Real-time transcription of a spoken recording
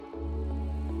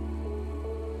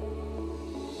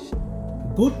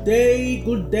Good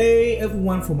day,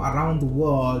 everyone from around the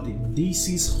world. This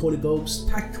is Holy Ghost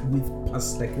Touch with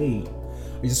Pastor K.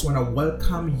 I just want to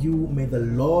welcome you. May the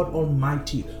Lord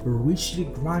Almighty richly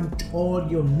grant all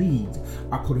your needs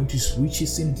according to His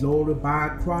riches in glory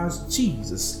by Christ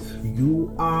Jesus.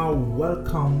 You are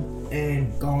welcome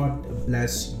and God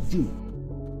bless you.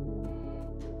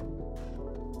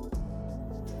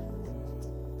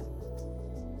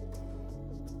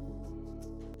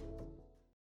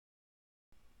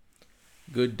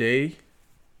 Good day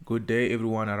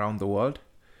everyone around the world.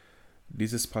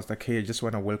 This is Pastor K. I just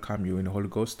want to welcome you in Holy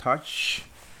Ghost Touch.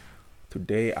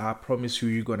 Today I promise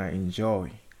you're going to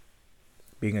enjoy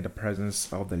being in the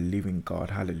presence of the living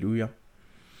God. Hallelujah.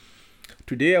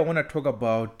 Today I want to talk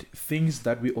about things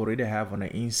that we already have on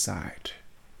the inside.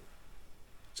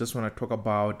 Just want to talk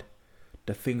about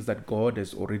the things that God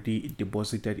has already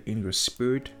deposited in your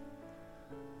spirit,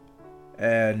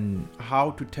 and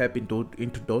how to tap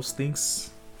into those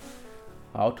things,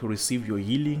 how to receive your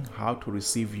healing, how to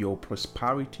receive your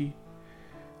prosperity,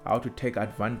 how to take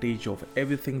advantage of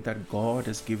everything that God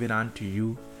has given unto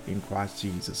you in Christ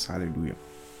Jesus. Hallelujah.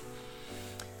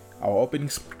 Our opening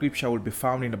scripture will be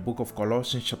found in the book of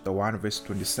Colossians chapter 1 verse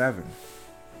 27,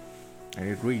 and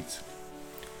it reads,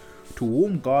 "To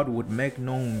whom God would make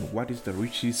known what is the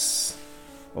riches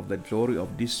of the glory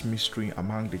of this mystery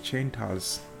among the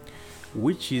Gentiles,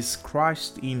 which is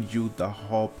Christ in you, the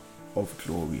hope of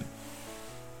glory."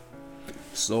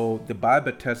 So the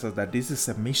Bible tells us that this is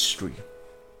a mystery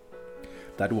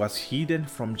that was hidden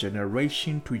from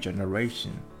generation to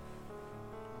generation.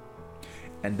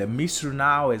 And the mystery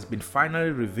now has been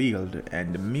finally revealed,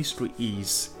 and the mystery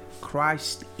is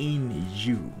Christ in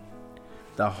you,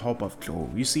 the hope of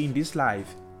glory. You see, in this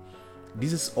life,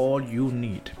 this is all you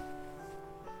need.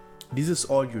 This is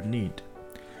all you need.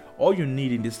 All you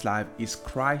need in this life is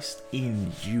Christ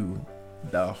in you,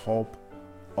 the hope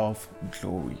of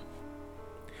glory.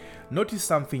 Notice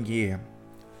something here.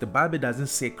 The Bible doesn't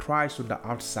say Christ on the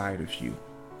outside of you,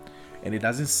 and it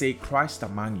doesn't say Christ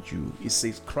among you. It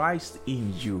says Christ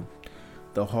in you,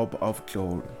 the hope of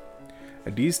glory.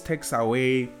 And this takes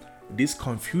away this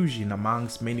confusion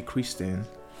amongst many Christians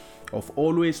of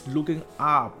always looking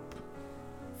up,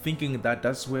 thinking that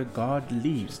that's where God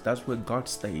lives, that's where God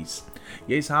stays.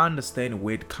 Yes, I understand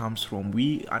where it comes from.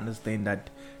 We understand that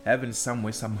heaven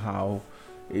somewhere, somehow,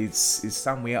 is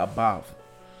somewhere above.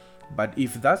 But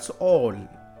if that's all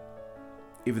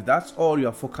you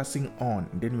are focusing on,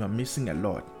 then you are missing a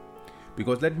lot.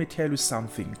 Because let me tell you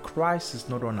something, Christ is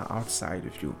not on the outside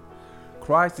of you.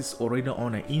 Christ is already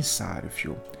on the inside of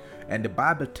you. And the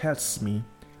Bible tells me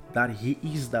that He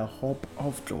is the hope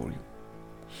of glory.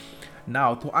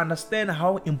 Now, to understand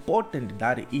how important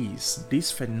that is,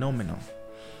 this phenomenon,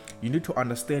 you need to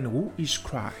understand who is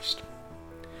Christ.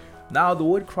 Now, the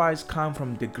word Christ comes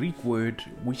from the Greek word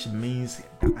which means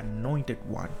the anointed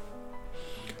one.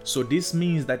 So this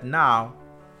means that now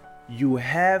you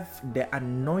have the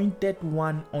anointed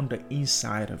one on the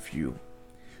inside of you,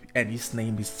 and His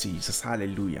name is Jesus.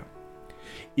 Hallelujah.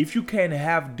 If you can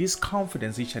have this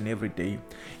confidence each and every day,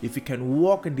 if you can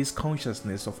walk in this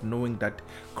consciousness of knowing that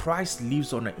Christ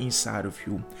lives on the inside of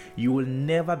you, you will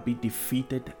never be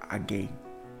defeated again.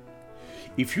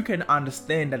 If you can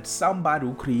understand that somebody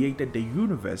who created the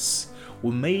universe,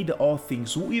 who made all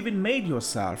things, who even made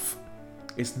yourself,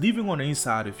 is living on the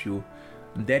inside of you,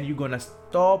 then you're gonna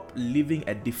stop living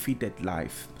a defeated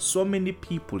life. So many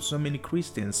people, so many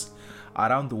Christians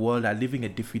around the world are living a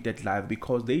defeated life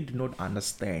because they do not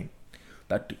understand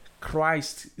that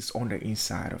Christ is on the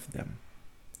inside of them.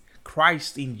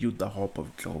 Christ in you, the hope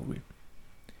of glory.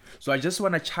 So I just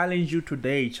want to challenge you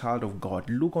today, child of God.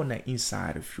 Look on the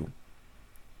inside of you.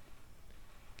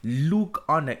 Look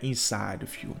on the inside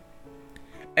of you.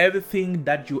 Everything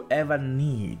that you ever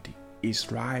need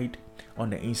is right on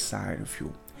the inside of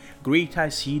you. Greater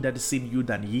is He that is in you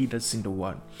than he that's in the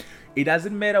world. It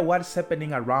doesn't matter what's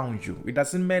happening around you. It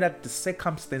doesn't matter the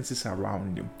circumstances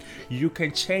around you. You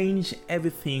can change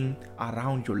everything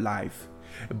around your life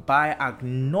by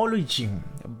acknowledging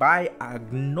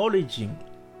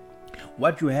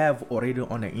what you have already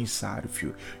on the inside of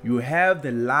you. You have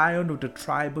the Lion of the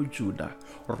tribe of Judah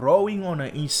roaring on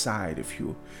the inside of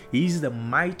you. He is the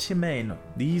mighty man.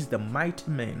 He is the mighty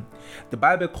man. The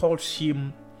Bible calls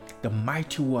Him the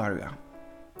mighty warrior,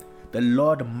 the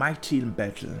Lord mighty in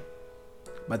battle.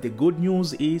 But the good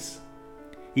news is,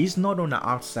 He's not on the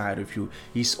outside of you.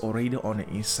 He's already on the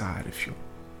inside of you.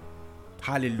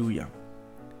 Hallelujah.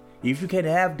 If you can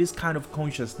have this kind of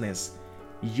consciousness,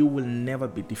 you will never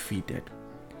be defeated.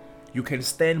 You can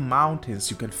stand mountains.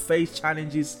 You can face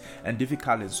challenges and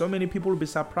difficulties. So many people will be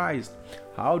surprised.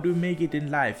 How do you make it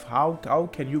in life? How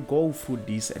can you go through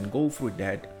this and go through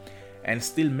that and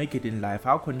still make it in life?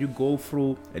 How can you go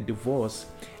through a divorce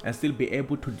and still be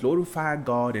able to glorify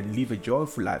God and live a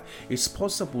joyful life? It's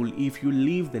possible if you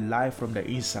live the life from the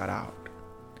inside out.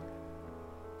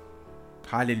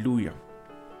 Hallelujah.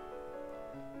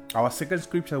 Our second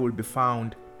scripture will be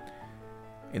found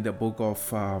in the book of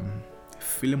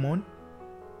Philemon,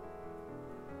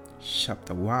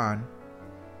 chapter 1.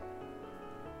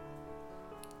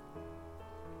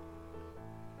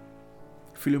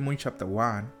 Philemon chapter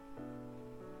 1.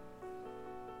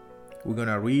 We're going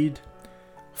to read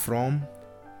from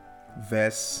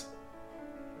verse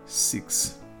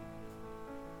 6.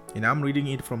 And I'm reading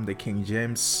it from the King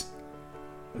James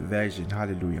Version.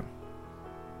 Hallelujah.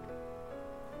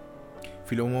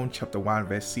 Philemon chapter 1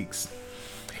 verse 6.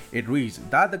 It reads,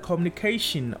 that the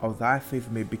communication of thy faith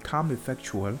may become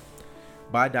effectual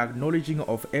by the acknowledging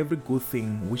of every good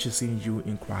thing which is in you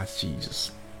in Christ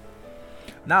Jesus.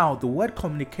 Now, the word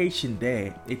communication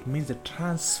there, it means the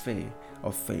transfer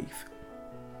of faith.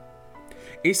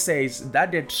 It says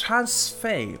that the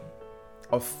transfer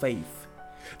of faith,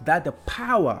 that the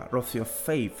power of your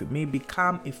faith may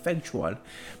become effectual,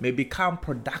 may become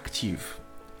productive,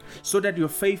 so that your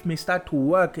faith may start to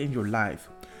work in your life.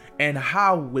 And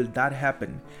how will that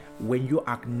happen? When you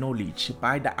acknowledge,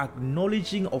 by the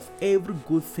acknowledging of every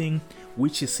good thing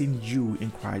which is in you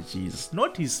in Christ Jesus.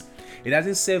 Notice, it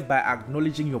doesn't say by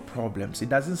acknowledging your problems. It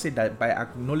doesn't say that by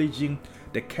acknowledging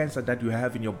the cancer that you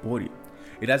have in your body.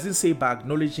 It doesn't say by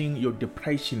acknowledging your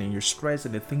depression and your stress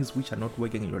and the things which are not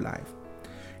working in your life.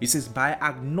 It says by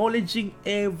acknowledging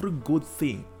every good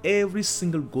thing, every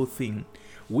single good thing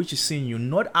which is in you,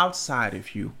 not outside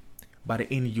of you, but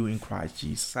in you in Christ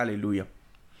Jesus. Hallelujah.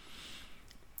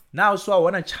 Now, so I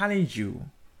want to challenge you.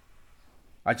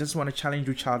 I just want to challenge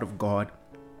you, child of God,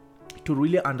 to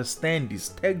really understand this.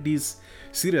 Take this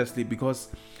seriously, because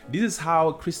this is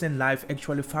how Christian life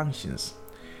actually functions.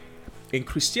 In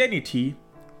Christianity,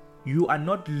 you are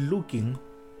not looking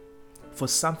for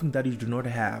something that you do not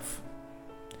have.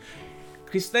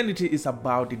 Christianity is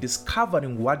about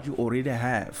discovering what you already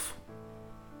have.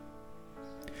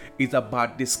 It's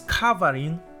about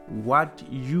discovering what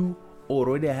you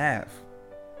already have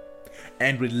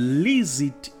and release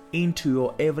it into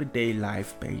your everyday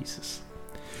life basis.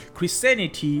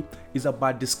 Christianity is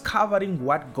about discovering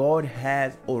what God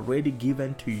has already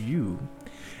given to you,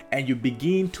 and you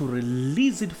begin to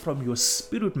release it from your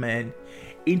spirit man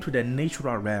into the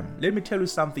natural realm. Let me tell you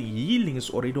something, healing is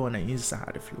already on the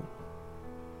inside of you.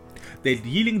 The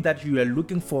healing that you are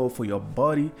looking for your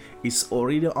body is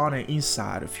already on the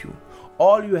inside of you.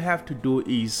 All you have to do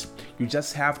is you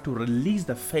just have to release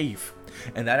the faith,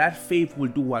 and that faith will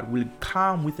do what? Will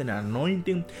come with an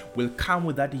anointing, will come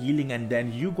with that healing, and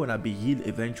then you're gonna be healed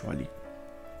eventually.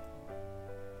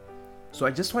 So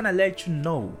I just want to let you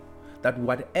know that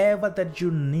whatever that you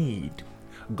need,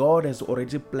 God has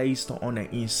already placed on the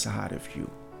inside of you.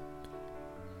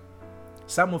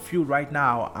 Some of you right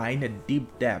now are in a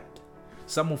deep debt.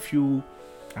 Some of you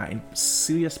are in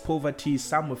serious poverty.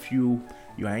 Some of you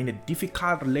are in a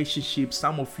difficult relationship.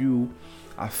 Some of you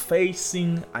are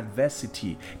facing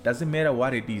adversity. Doesn't matter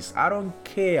what it is. I don't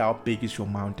care how big is your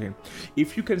mountain.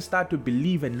 If you can start to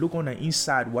believe and look on the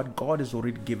inside what God has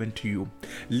already given to you,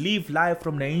 live life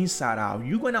from the inside out,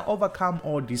 you're going to overcome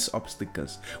all these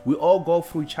obstacles. We all go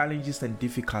through challenges and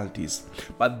difficulties,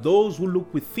 but those who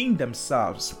look within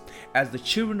themselves as the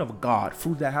children of God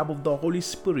through the help of the Holy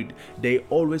Spirit, they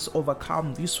always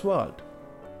overcome this world.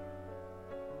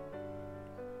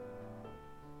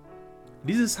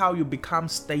 This is how you become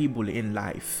stable in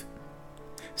life.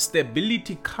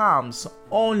 Stability comes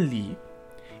only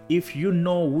if you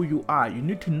know who you are. You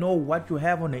need to know what you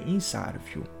have on the inside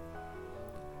of you.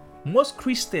 Most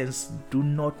Christians do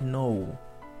not know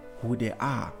who they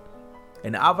are.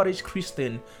 An average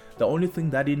Christian, the only thing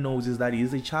that he knows is that he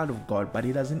is a child of God, but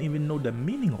he doesn't even know the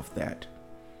meaning of that.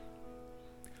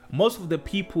 Most of the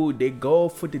people, they go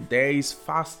for the days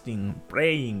fasting,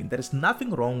 praying. There is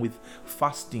nothing wrong with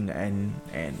fasting and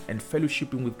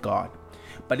fellowshipping with God.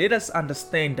 But let us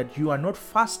understand that you are not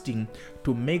fasting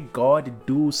to make God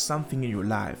do something in your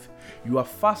life. You are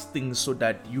fasting so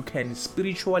that you can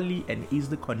spiritually and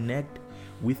easily connect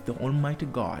with the Almighty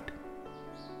God.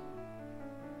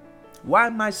 Why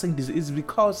am I saying this? Is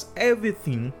because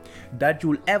everything that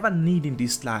you'll ever need in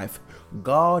this life,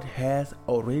 God has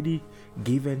already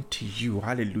given to you.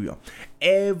 Hallelujah.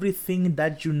 Everything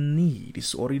that you need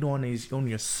is already on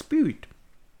your spirit.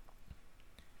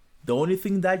 The only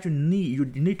thing that you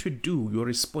need to do, your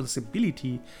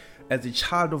responsibility, as a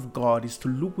child of God is to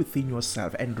look within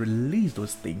yourself and release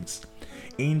those things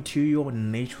into your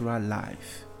natural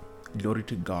life. Glory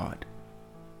to God.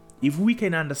 If we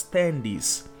can understand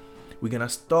this, we're going to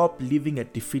stop living a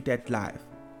defeated life.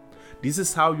 This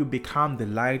is how you become the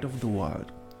light of the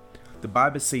world. The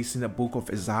Bible says in the book of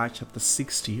Isaiah chapter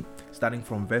 60, starting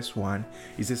from verse 1,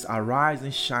 it says, "Arise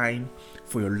and shine,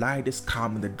 for your light is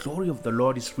come, and the glory of the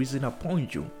Lord is risen upon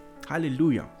you."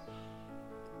 Hallelujah.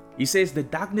 It says the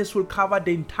darkness will cover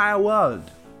the entire world.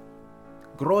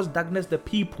 Gross darkness the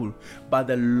people, but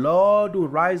the Lord will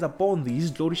rise upon thee,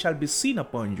 his glory shall be seen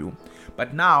upon you.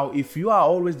 But now, if you are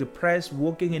always depressed,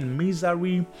 walking in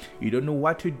misery, you don't know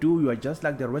what to do, you are just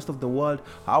like the rest of the world,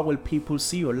 how will people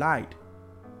see your light?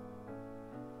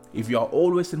 If you are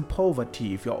always in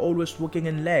poverty, if you are always walking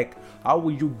in lack, how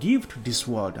will you give to this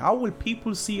world? How will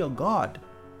people see your God?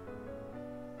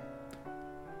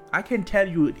 I can tell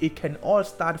you it can all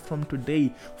start from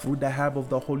today through the help of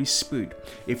the Holy Spirit.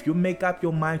 If you make up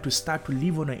your mind to start to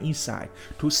live on the inside,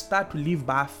 to start to live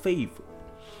by faith.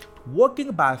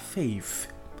 Walking by faith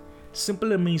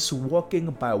simply means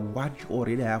walking by what you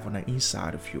already have on the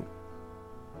inside of you.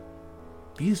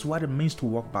 This is what it means to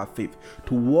walk by faith.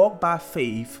 To walk by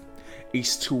faith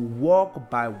is to walk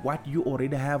by what you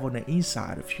already have on the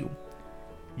inside of you.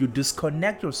 You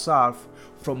disconnect yourself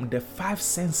from the five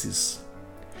senses.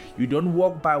 You don't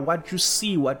walk by what you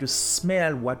see, what you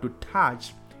smell, what you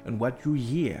touch, and what you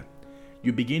hear.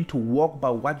 You begin to walk by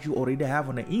what you already have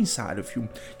on the inside of you.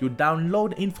 You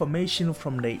download information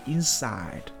from the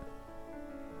inside.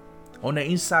 On the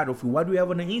inside of you, what do we have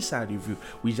on the inside of you?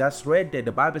 We just read that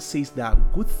the Bible says there are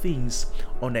good things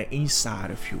on the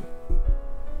inside of you.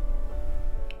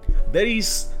 There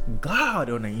is God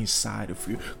on the inside of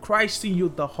you. Christ in you,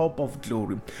 the hope of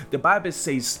glory. The Bible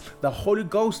says the Holy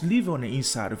Ghost lives on the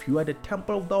inside of you. You are the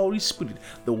temple of the Holy Spirit,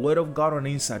 the Word of God on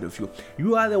the inside of you.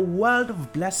 You are the world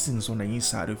of blessings on the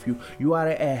inside of you. You are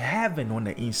a heaven on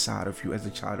the inside of you as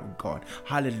a child of God.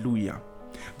 Hallelujah.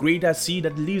 Greater is he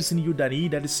that lives in you than he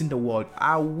that is in the world.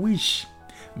 I wish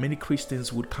many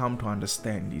Christians would come to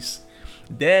understand this.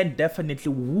 Then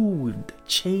definitely we would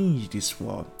change this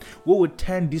world. We would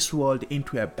turn this world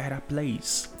into a better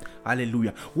place.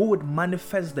 Hallelujah. We would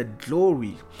manifest the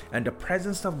glory and the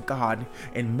presence of God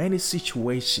in many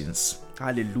situations.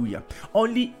 Hallelujah.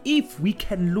 Only if we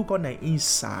can look on the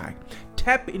inside,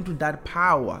 tap into that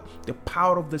power, the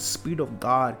power of the Spirit of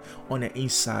God on the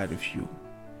inside of you.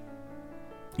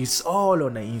 It's all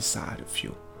on the inside of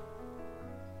you.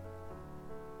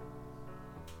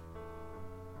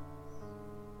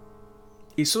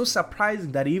 It's so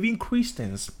surprising that even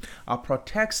Christians are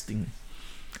protesting,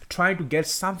 trying to get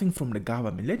something from the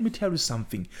government. Let me tell you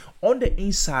something. On the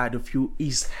inside of you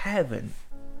is heaven.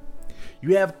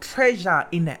 You have treasure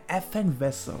in an earthen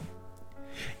vessel.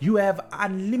 You have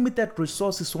unlimited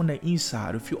resources on the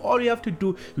inside of you. All you have to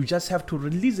do, you just have to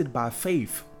release it by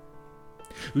faith.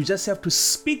 You just have to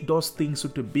speak those things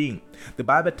into being. The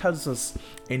Bible tells us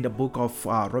in the book of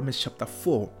Romans chapter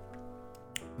 4,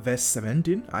 verse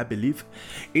 17, I believe,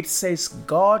 it says,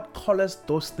 God calleth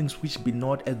those things which be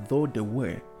not as though they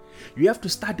were. You have to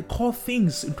start to call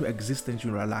things into existence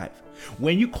in your life.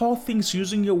 When you call things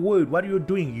using your word, what are you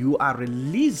doing? You are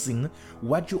releasing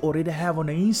what you already have on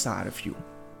the inside of you.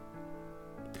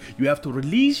 You have to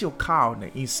release your car on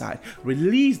the inside.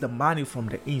 Release the money from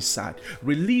the inside.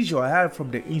 Release your health from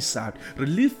the inside.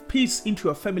 Release peace into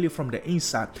your family from the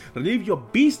inside. Release your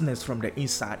business from the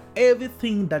inside.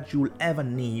 Everything that you will ever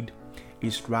need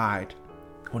is right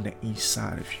on the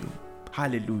inside of you.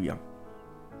 Hallelujah.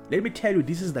 Let me tell you,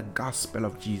 this is the gospel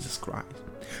of Jesus Christ.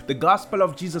 The gospel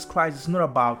of Jesus Christ is not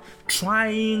about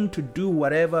trying to do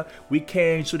whatever we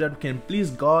can so that we can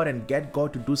please God and get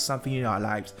God to do something in our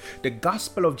lives. The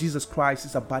gospel of Jesus Christ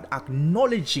is about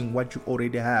acknowledging what you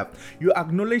already have. You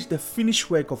acknowledge the finished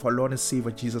work of our Lord and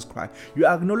Savior Jesus Christ. You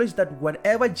acknowledge that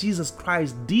whatever Jesus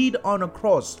Christ did on the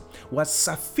cross was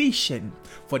sufficient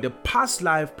for the past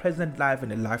life, present life,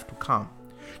 and the life to come.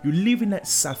 You live in a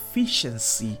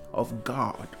sufficiency of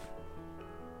God.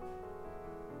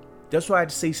 That's why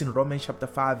it says in Romans chapter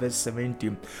 5 verse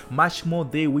 17, much more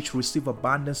they which receive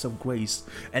abundance of grace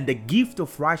and the gift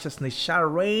of righteousness shall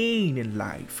reign in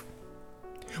life.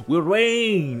 We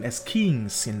reign as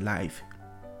kings in life.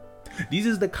 This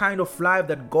is the kind of life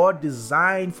that God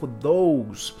designed for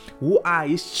those who are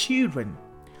His children,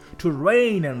 to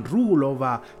reign and rule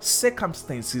over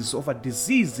circumstances, over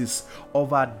diseases,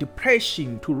 over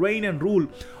depression, to reign and rule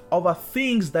over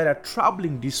things that are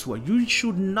troubling this world. You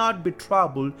should not be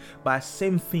troubled by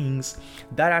same things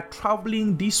that are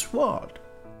troubling this world.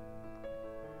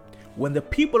 When the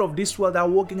people of this world are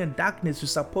walking in darkness, you're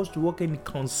supposed to walk in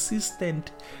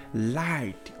consistent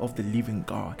light of the living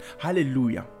God.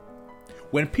 Hallelujah.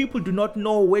 When people do not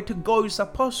know where to go, you're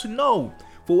supposed to know.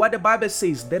 For what the Bible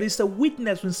says, there is a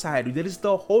witness inside you. There is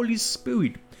the Holy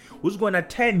Spirit who's going to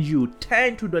turn you,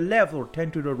 turn to the left or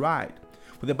turn to the right.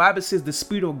 For the Bible says the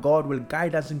Spirit of God will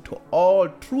guide us into all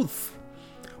truth.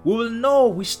 We will know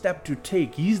which step to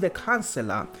take. He is the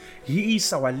counselor. He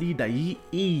is our leader. He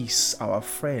is our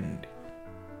friend.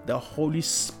 The Holy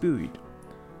Spirit.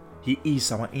 He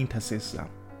is our intercessor.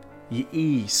 He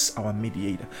is our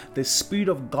mediator. The Spirit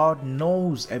of God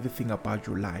knows everything about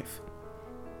your life.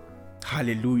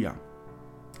 Hallelujah.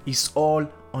 It's all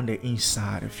on the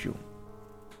inside of you.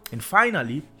 And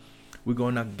finally, we're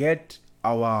going to get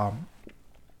our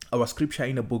scripture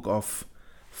in the book of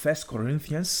 1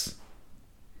 Corinthians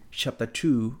chapter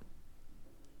 2.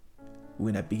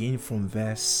 We're going to begin from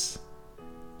verse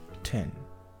 10.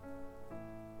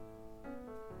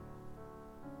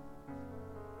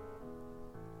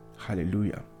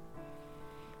 Hallelujah.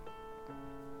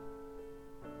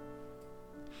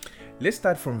 Let's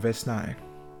start from verse 9.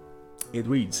 It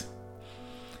reads,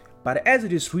 "But as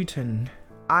it is written,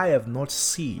 I have not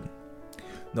seen,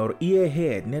 nor ear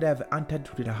heard, neither have entered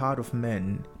into the heart of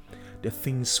men the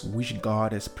things which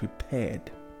God has prepared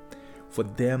for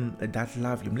them that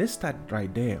love Him." Let's start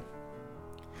right there.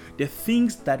 The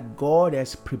things that God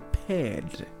has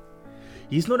prepared.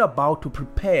 He's not about to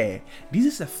prepare. This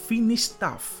is a finished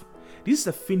stuff. This is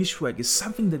a finished work. It's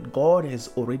something that God has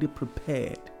already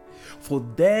prepared for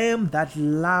them that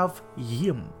love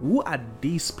Him. Who are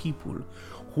these people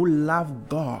who love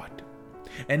God?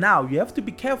 And now you have to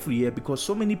be careful here, because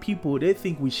so many people, they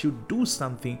think we should do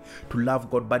something to love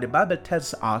God. But the Bible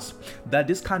tells us that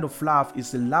this kind of love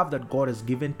is the love that God has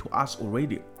given to us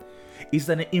already. It's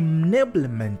an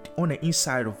enablement on the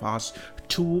inside of us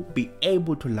to be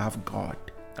able to love God.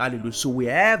 Hallelujah. So we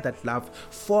have that love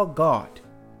for God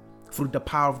through the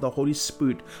power of the Holy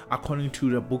Spirit, according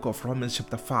to the book of Romans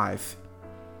chapter 5,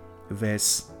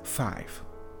 verse 5.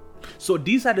 So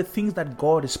these are the things that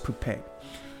God has prepared.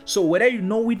 So whether you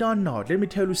know it or not, let me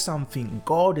tell you something.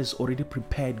 God has already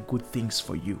prepared good things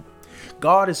for you.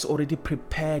 God has already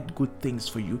prepared good things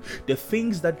for you. The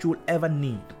things that you will ever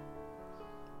need.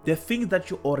 The things that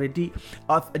you already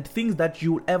are, things that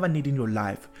you will ever need in your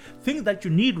life. Things that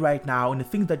you need right now, and the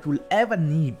things that you will ever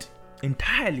need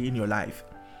entirely in your life.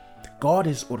 God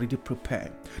is already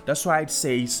prepared. That's why it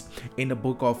says in the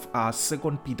book of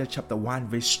 2 Peter chapter 1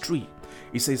 verse 3.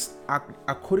 It says,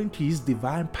 according to His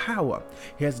divine power,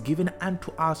 He has given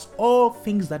unto us all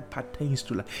things that pertains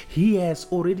to life. He has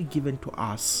already given to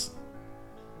us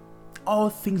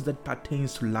all things that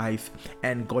pertains to life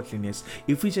and godliness.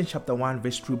 Ephesians chapter 1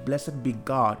 verse 3. Blessed be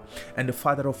God and the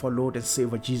Father of our Lord and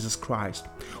Savior Jesus Christ,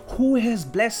 who has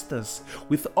blessed us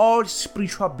with all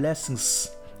spiritual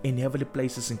blessings in heavenly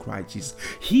places in Christ Jesus.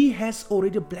 He has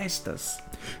already blessed us.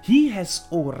 He has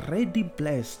already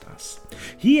blessed us.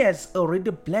 He has already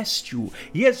blessed you.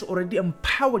 He has already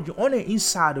empowered you on the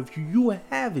inside of you. You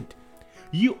have it.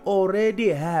 You already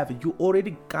have it. You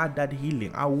already got that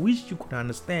healing. I wish you could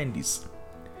understand this.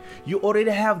 You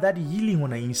already have that healing on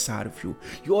the inside of you.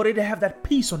 You already have that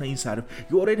peace on the inside of you.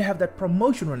 You already have that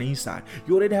promotion on the inside.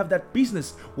 You already have that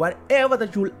business. Whatever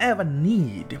that you will ever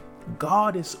need,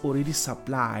 God has already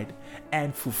supplied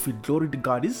and fulfilled. Glory to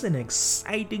God. This is an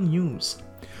exciting news.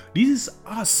 This is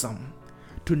awesome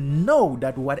to know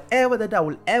that whatever that I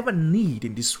will ever need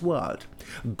in this world,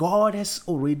 God has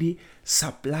already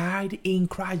supplied in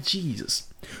Christ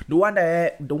Jesus. No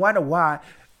wonder why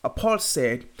Paul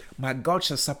said, "My God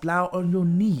shall supply all your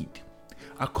need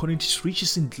according to His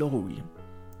riches in glory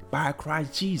by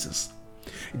Christ Jesus."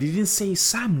 He didn't say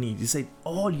some needs. He said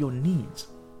all your needs.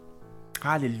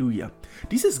 Hallelujah.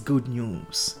 This is good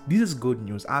news. This is good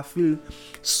news. I feel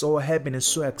so happy and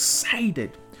so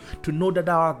excited to know that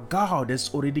our God has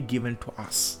already given to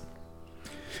us.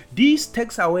 This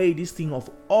takes away this thing of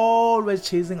always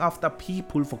chasing after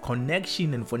people for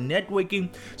connection and for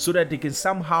networking so that they can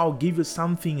somehow give you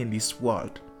something in this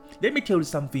world. Let me tell you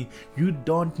something. You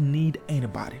don't need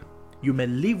anybody. You may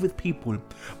live with people,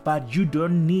 but you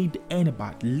don't need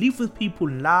anybody. Live with people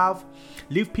in love,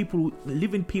 live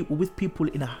with people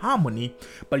in harmony,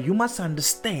 but you must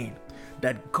understand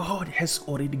that God has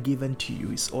already given to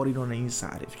you. It's already on the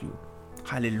inside of you.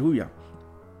 Hallelujah.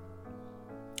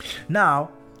 Now,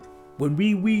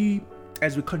 when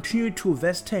as we continue to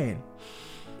verse 10,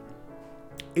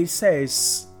 it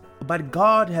says, "But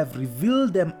God hath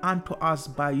revealed them unto us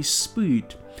by His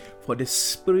Spirit, for the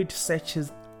Spirit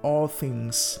searches all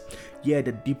things, yea,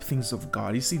 the deep things of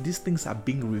God." You see, these things are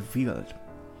being revealed.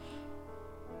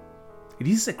 It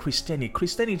is a Christianity.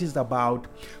 Christianity is about,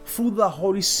 through the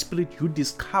Holy Spirit, you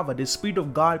discover the Spirit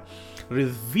of God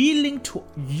revealing to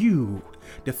you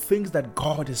the things that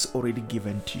God has already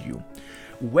given to you.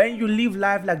 When you live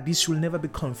life like this, you will never be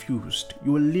confused.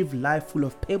 You will live life full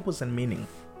of purpose and meaning.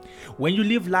 When you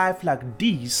live life like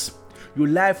this, your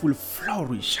life will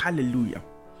flourish. Hallelujah.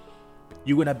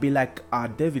 You're going to be like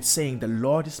David saying, the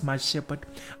Lord is my shepherd,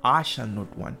 I shall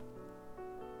not want.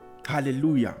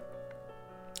 Hallelujah.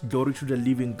 Glory to the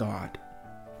living God.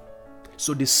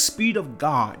 So the Spirit of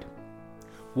God,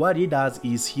 what He does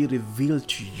is He reveals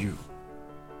to you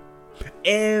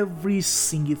every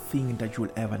single thing that you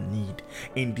will ever need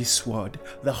in this world.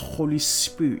 The Holy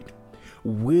Spirit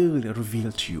will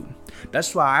reveal to you.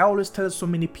 That's why I always tell so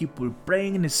many people,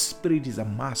 praying in the Spirit is a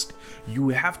must. You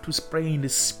have to pray in the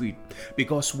Spirit,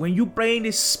 because when you pray in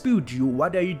the Spirit,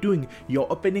 what are you doing?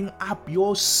 You're opening up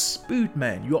your spirit,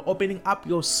 man. You're opening up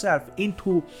yourself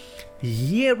into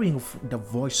hearing the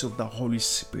voice of the Holy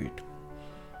Spirit.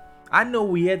 I know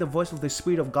we hear the voice of the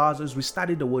Spirit of God as we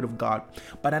study the Word of God,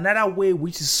 but another way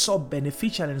which is so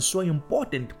beneficial and so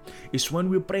important is when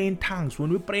we pray in tongues.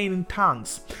 When we pray in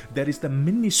tongues, there is the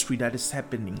ministry that is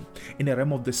happening in the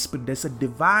realm of the Spirit. There's a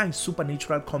divine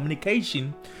supernatural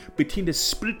communication between the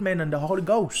Spirit man and the Holy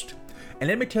Ghost. And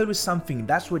let me tell you something,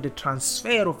 that's where the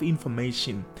transfer of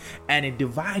information and a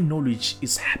divine knowledge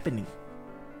is happening.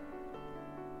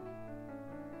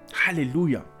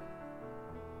 Hallelujah.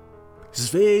 It's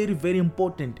very, very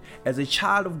important. As a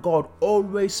child of God,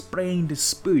 always pray in the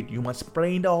Spirit. You must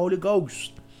pray in the Holy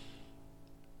Ghost.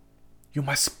 You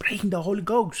must pray in the Holy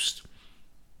Ghost.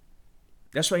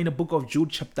 That's why in the book of Jude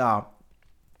chapter,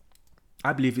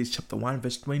 I believe it's chapter 1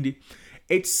 verse 20,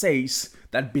 it says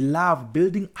that, beloved,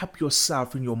 building up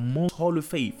yourself in your most holy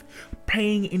faith,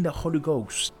 praying in the Holy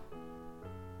Ghost.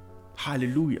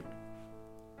 Hallelujah.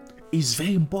 It's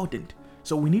very important.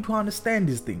 So we need to understand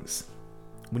these things.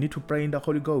 We need to pray in the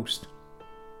Holy Ghost.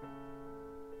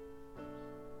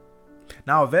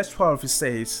 Now, verse 12, it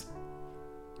says,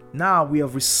 now we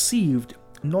have received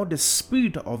not the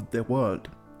spirit of the world,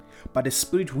 but the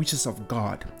Spirit which is of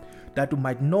God, that we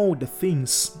might know the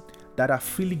things that are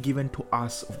freely given to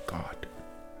us of God.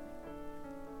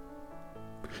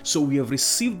 So we have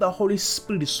received the Holy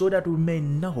Spirit so that we may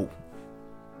know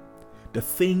the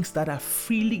things that are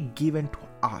freely given to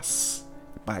us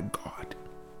by God.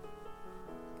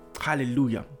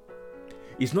 Hallelujah.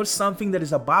 It's not something that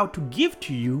is about to give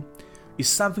to you. It's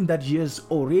something that He has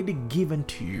already given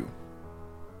to you.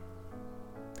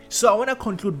 So I want to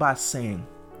conclude by saying,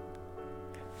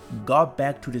 go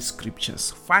back to the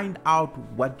scriptures. Find out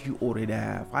what you already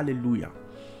have. Hallelujah.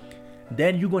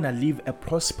 Then you're going to live a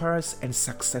prosperous and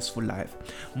successful life.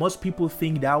 Most people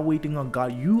think they are waiting on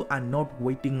God. You are not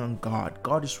waiting on God.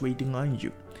 God is waiting on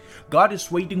you. God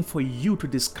is waiting for you to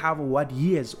discover what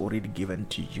He has already given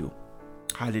to you.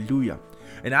 Hallelujah.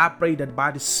 And I pray that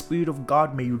by the Spirit of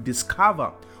God, may you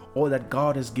discover all that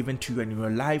God has given to you, and your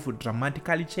life will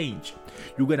dramatically change.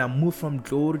 You're going to move from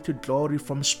glory to glory,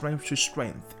 from strength to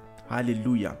strength.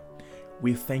 Hallelujah.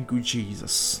 We thank you,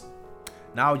 Jesus.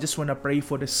 Now I just want to pray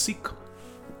for the sick,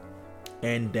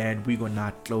 and then we're going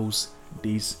to close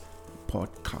this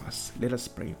podcast. Let us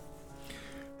pray.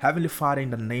 Heavenly Father,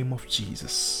 in the name of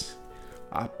Jesus,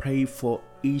 I pray for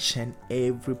each and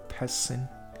every person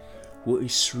who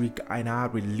is sick, and I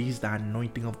release the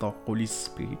anointing of the Holy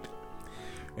Spirit.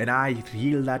 And I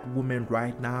heal that woman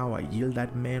right now. I heal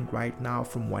that man right now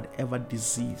from whatever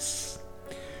disease.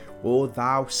 O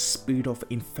thou spirit of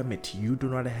infirmity, you do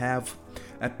not have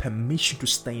a permission to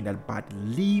stay in that body.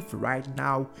 Leave right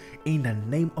now in the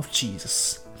name of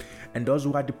Jesus. And those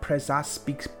who are depressed, I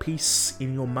speak peace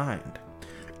in your mind.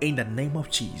 In the name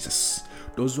of Jesus.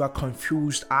 Those who are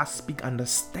confused, I speak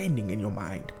understanding in your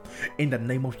mind. In the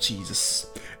name of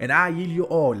Jesus. And I heal you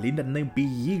all. In the name, be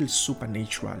healed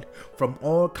supernatural from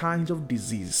all kinds of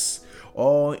disease.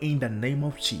 All in the name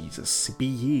of Jesus.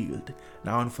 Be healed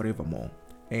now and forevermore.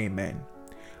 Amen.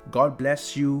 God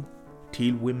bless you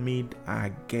till we meet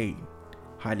again.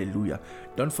 Hallelujah.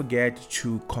 Don't forget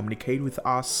to communicate with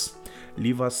us.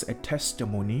 Leave us a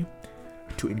testimony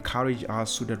to encourage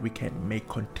us so that we can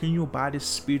continue by the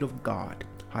Spirit of God.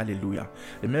 Hallelujah.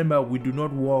 Remember, we do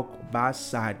not walk by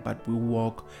sight, but we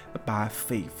walk by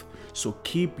faith. So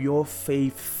keep your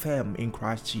faith firm in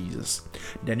Christ Jesus.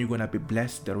 Then you're going to be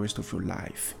blessed the rest of your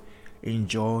life.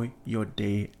 Enjoy your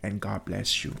day, and God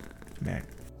bless you. Amen.